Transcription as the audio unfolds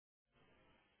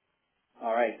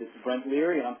All right, this is Brent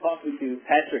Leary, and I'm talking to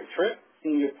Patrick Tripp,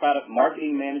 Senior Product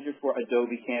Marketing Manager for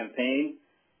Adobe Campaign.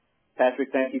 Patrick,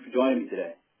 thank you for joining me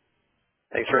today.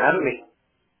 Thanks for having me.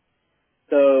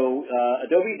 So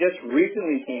Adobe just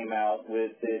recently came out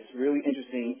with this really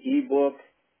interesting ebook,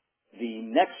 The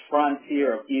Next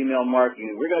Frontier of Email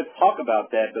Marketing. We're going to talk about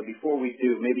that, but before we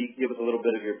do, maybe give us a little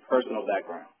bit of your personal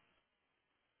background.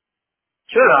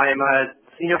 Sure, I am a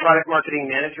Senior Product Marketing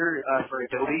Manager for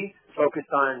Adobe,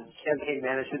 focused on campaign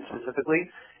management specifically,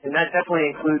 and that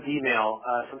definitely includes email,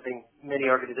 something many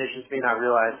organizations may not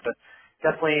realize, but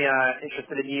definitely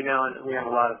interested in email, and we have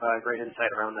a lot of great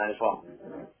insight around that as well.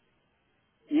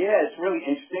 Yeah, it's really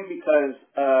interesting because,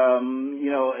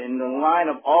 in the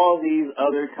line of all these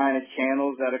other kind of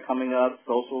channels that are coming up,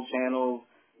 social channels,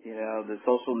 the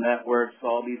social networks,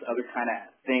 all these other kind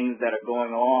of things that are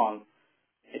going on,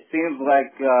 it seems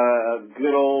like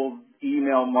good old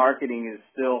email marketing is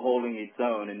still holding its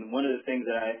own. And one of the things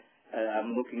that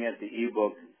I'm looking at the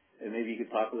ebook, and maybe you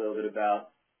could talk a little bit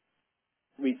about,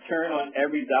 return on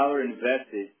every dollar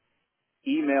invested,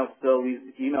 email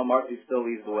marketing still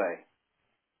leads the way.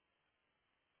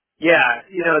 Yeah,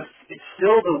 it's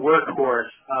still the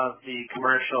workhorse of the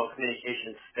commercial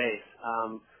communications space.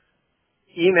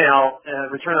 Email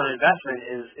return on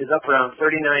investment is up around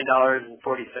 $39.40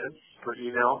 per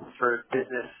email for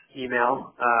business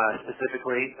email,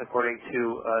 specifically according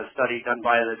to a study done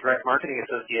by the Direct Marketing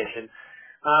Association.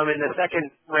 And the second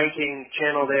ranking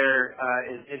channel there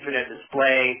is internet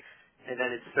display, and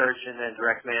then it's search, and then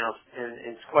direct mail, and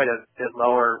it's quite a bit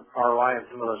lower ROI on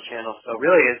some of those channels. So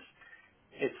really,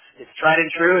 it's tried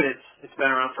and true, and it's been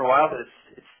around for a while, but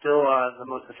it's still the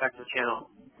most effective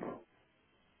channel.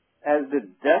 As the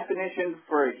definition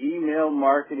for email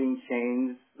marketing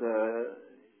changed,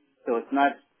 so it's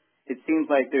not. It seems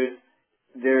like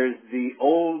there's the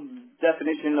old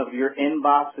definition of your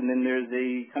inbox, and then there's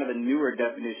a kind of a newer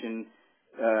definition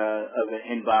of an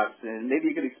inbox. And maybe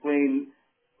you could explain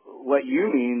what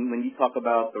you mean when you talk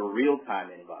about the real-time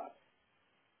inbox.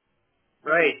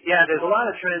 Right. Yeah, there's a lot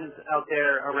of trends out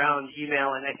there around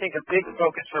email, and I think a big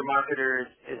focus for marketers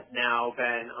has now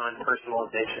been on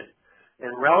personalization and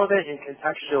relevant and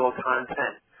contextual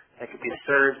content that could be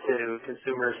served to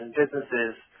consumers and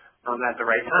businesses at the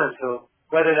right time. So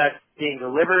whether that's being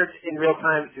delivered in real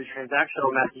time through transactional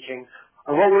messaging,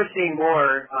 or what we're seeing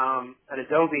more at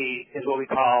Adobe is what we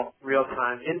call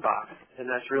real-time inbox, and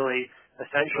that's really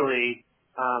essentially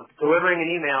delivering an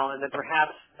email and then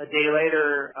perhaps a day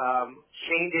later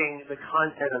changing the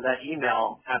content of that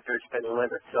email after it's been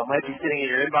delivered. So it might be sitting in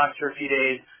your inbox for a few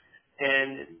days,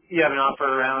 and you have an offer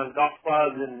around golf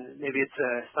clubs, and maybe it's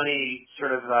a sunny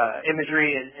sort of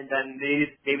imagery, and then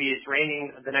maybe it's raining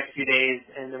the next few days,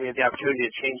 and then we have the opportunity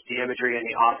to change the imagery and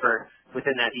the offer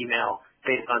within that email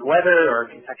based on weather or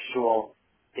contextual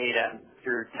data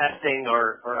through testing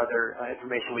or other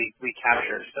information we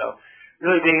capture. So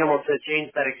really being able to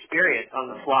change that experience on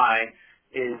the fly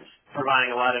is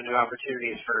providing a lot of new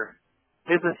opportunities for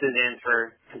businesses and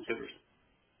for consumers.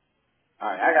 All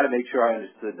right, I got to make sure I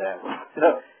understood that.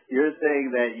 So you're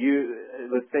saying that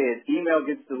let's say an email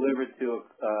gets delivered to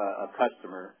a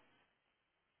customer,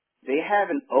 they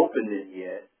haven't opened it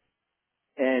yet,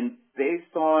 and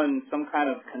based on some kind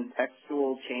of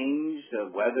contextual change,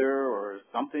 weather or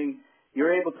something,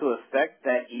 you're able to affect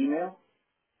that email?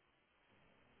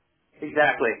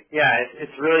 Exactly. Yeah,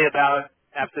 it's really about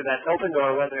after that's opened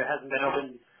or whether it hasn't been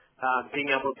opened, being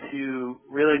able to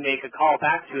really make a call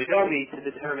back to Adobe to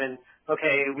determine,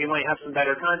 okay, we might have some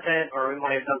better content, or we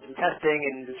might have done some testing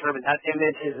and determined that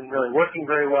image isn't really working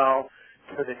very well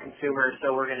for the consumer,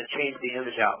 so we're going to change the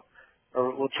image out.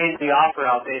 Or we'll change the offer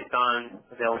out based on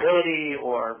availability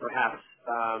or perhaps,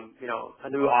 a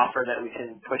new offer that we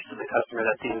can push to the customer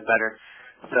that's even better.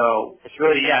 So it's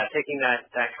really, taking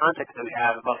that context that we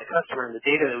have about the customer and the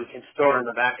data that we can store in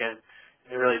the back end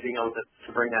and really being able to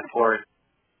bring that forward.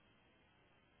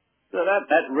 So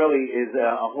that really is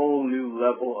a whole new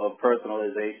level of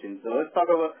personalization. So let's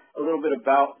talk about a little bit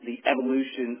about the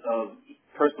evolution of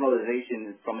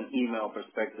personalization from an email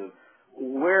perspective.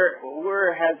 Where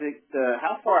has it?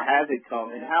 How far has it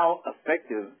come, and how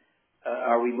effective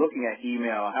are we looking at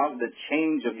email? How's the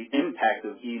change of the impact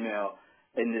of email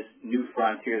in this new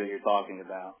frontier that you're talking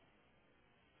about?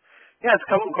 Yeah, it's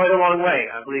come quite a long way.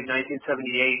 I believe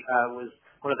 1978 was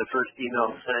one of the first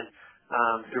emails sent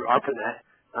through ARPANET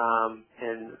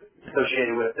and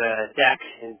associated with DEC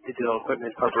and Digital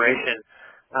Equipment Corporation.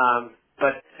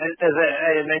 But as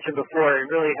I had mentioned before,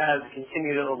 it really has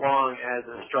continued along as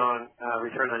a strong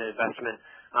return on investment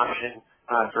option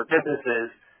for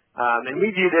businesses. And we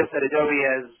view this at Adobe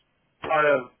as part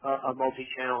of a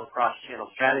multi-channel and cross-channel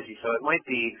strategy. So it might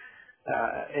be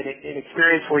an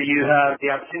experience where you have the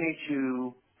opportunity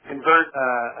to convert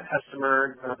a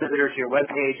customer, a visitor to your web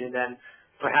page, and then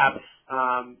perhaps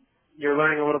you're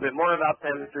learning a little bit more about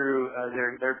them through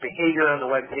their behavior on the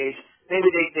web page. Maybe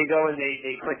they go and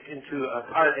they click into a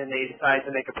cart and they decide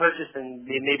to make a purchase, and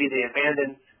maybe they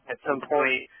abandon at some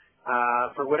point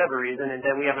for whatever reason, and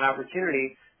then we have an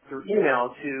opportunity through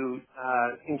email to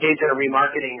engage in a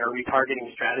remarketing or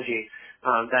retargeting strategy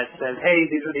that says, hey,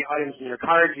 these are the items in your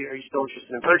cart. Are you still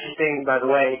interested in purchasing? By the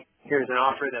way, here's an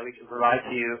offer that we can provide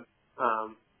to you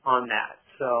on that.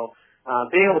 So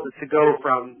being able to go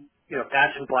from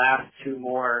batch and blast to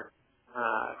more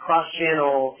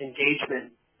cross-channel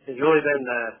engagement has really been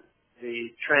the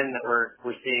trend that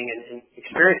we're seeing and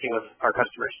experiencing with our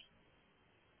customers.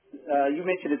 You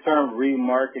mentioned the term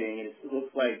remarketing. It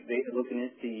looks like, looking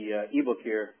at the ebook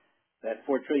here, that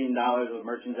 $4 trillion of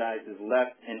merchandise is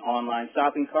left in online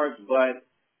shopping carts, but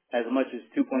as much as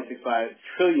 $2.65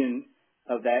 trillion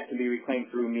of that can be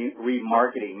reclaimed through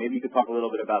remarketing. Maybe you could talk a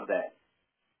little bit about that.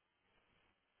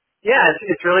 Yeah,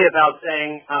 it's really about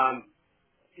saying,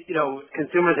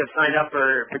 consumers have signed up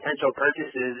for potential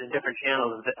purchases in different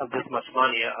channels of this much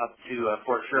money, up to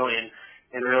 $4 trillion.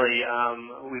 And really,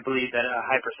 we believe that a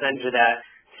high percentage of that,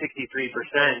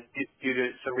 63%, due to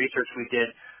some research we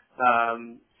did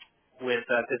with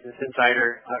Business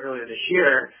Insider earlier this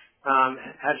year,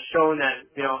 have shown that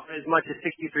as much as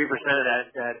 63%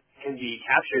 of that can be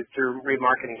captured through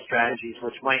remarketing strategies,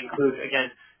 which might include,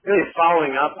 again, really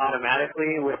following up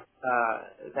automatically with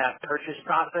that purchase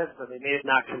process. So they may have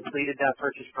not completed that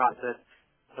purchase process,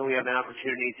 and we have an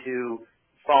opportunity to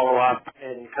follow up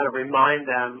and kind of remind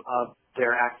them of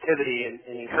their activity and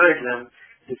encourage them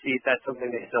to see if that's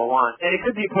something they still want. And it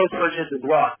could be post-purchase as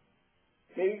well.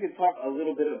 Maybe you could talk a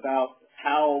little bit about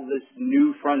how this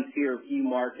new frontier of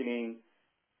e-marketing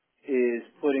is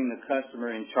putting the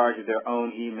customer in charge of their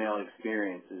own email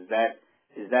experience. Is that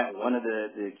one of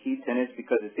the key tenets?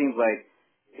 Because it seems like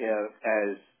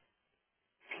as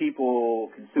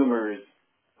consumers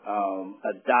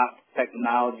adopt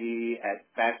technology at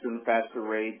faster and faster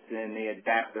rates, and they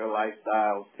adapt their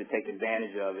lifestyles to take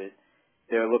advantage of it,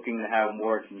 they're looking to have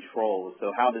more control.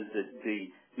 So how does the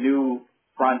new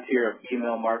frontier of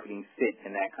email marketing fit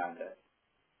in that context?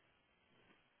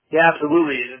 Yeah,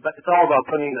 absolutely. It's all about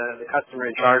putting the customer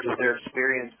in charge of their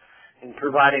experience and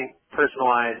providing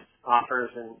personalized offers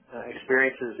and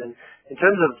experiences. And in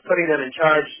terms of putting them in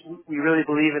charge, we really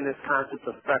believe in this concept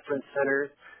of preference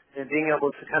centers and being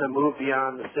able to kind of move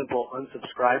beyond the simple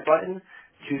unsubscribe button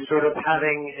to sort of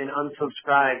having an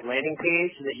unsubscribe landing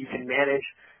page that you can manage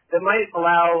that might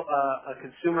allow a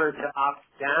consumer to opt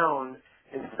down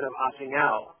instead of opting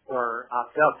out or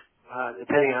opt up,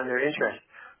 depending on their interest.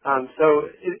 So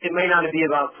it may not be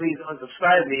about please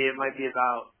unsubscribe me. It might be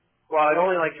about, well, I'd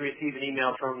only like to receive an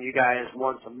email from you guys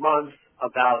once a month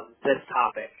about this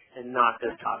topic and not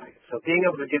this topic. So being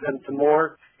able to give them some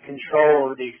more control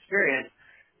over the experience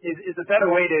is a better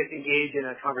way to engage in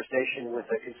a conversation with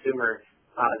a consumer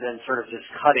than sort of just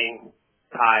cutting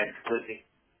ties completely.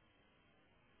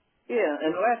 Yeah,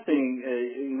 and the last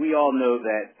thing, we all know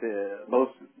that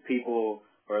most people,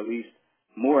 or at least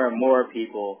more and more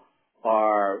people,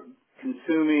 are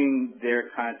consuming their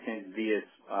content via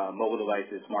mobile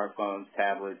devices, smartphones,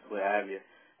 tablets, what have you,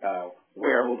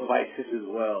 wearable devices as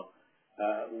well.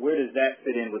 Where does that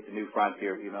fit in with the new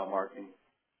frontier of email marketing?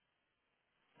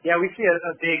 Yeah, we see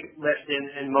a big lift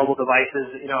in mobile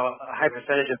devices. A high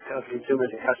percentage of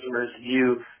consumers and customers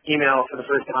view email for the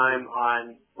first time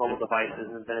on mobile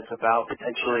devices, and then it's about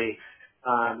potentially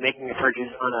making a purchase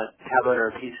on a tablet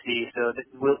or a PC. So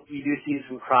we do see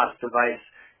some cross-device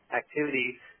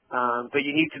activity, but you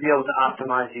need to be able to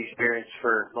optimize the experience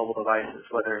for mobile devices,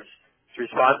 whether it's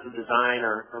responsive design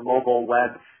or mobile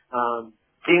web.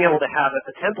 Being able to have a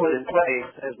template in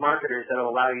place as marketers that will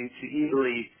allow you to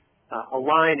easily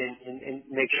align and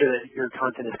make sure that your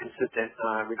content is consistent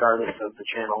regardless of the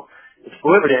channel it's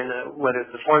delivered in, whether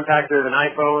it's the form factor of an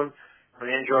iPhone or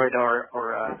an Android or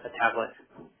a tablet.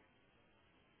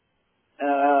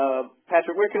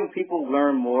 Patrick, where can people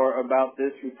learn more about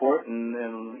this report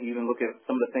and even look at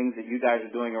some of the things that you guys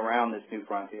are doing around this new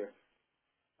frontier?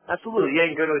 Absolutely. Yeah,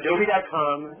 you can go to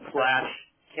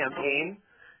adobe.com/campaign,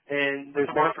 and there's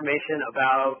more information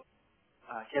about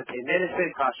campaign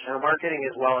management, cross-channel marketing,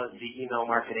 as well as the email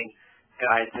marketing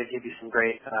guide to give you some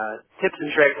great tips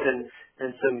and tricks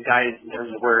and some guidance in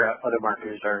terms of where other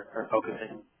marketers are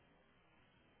focusing.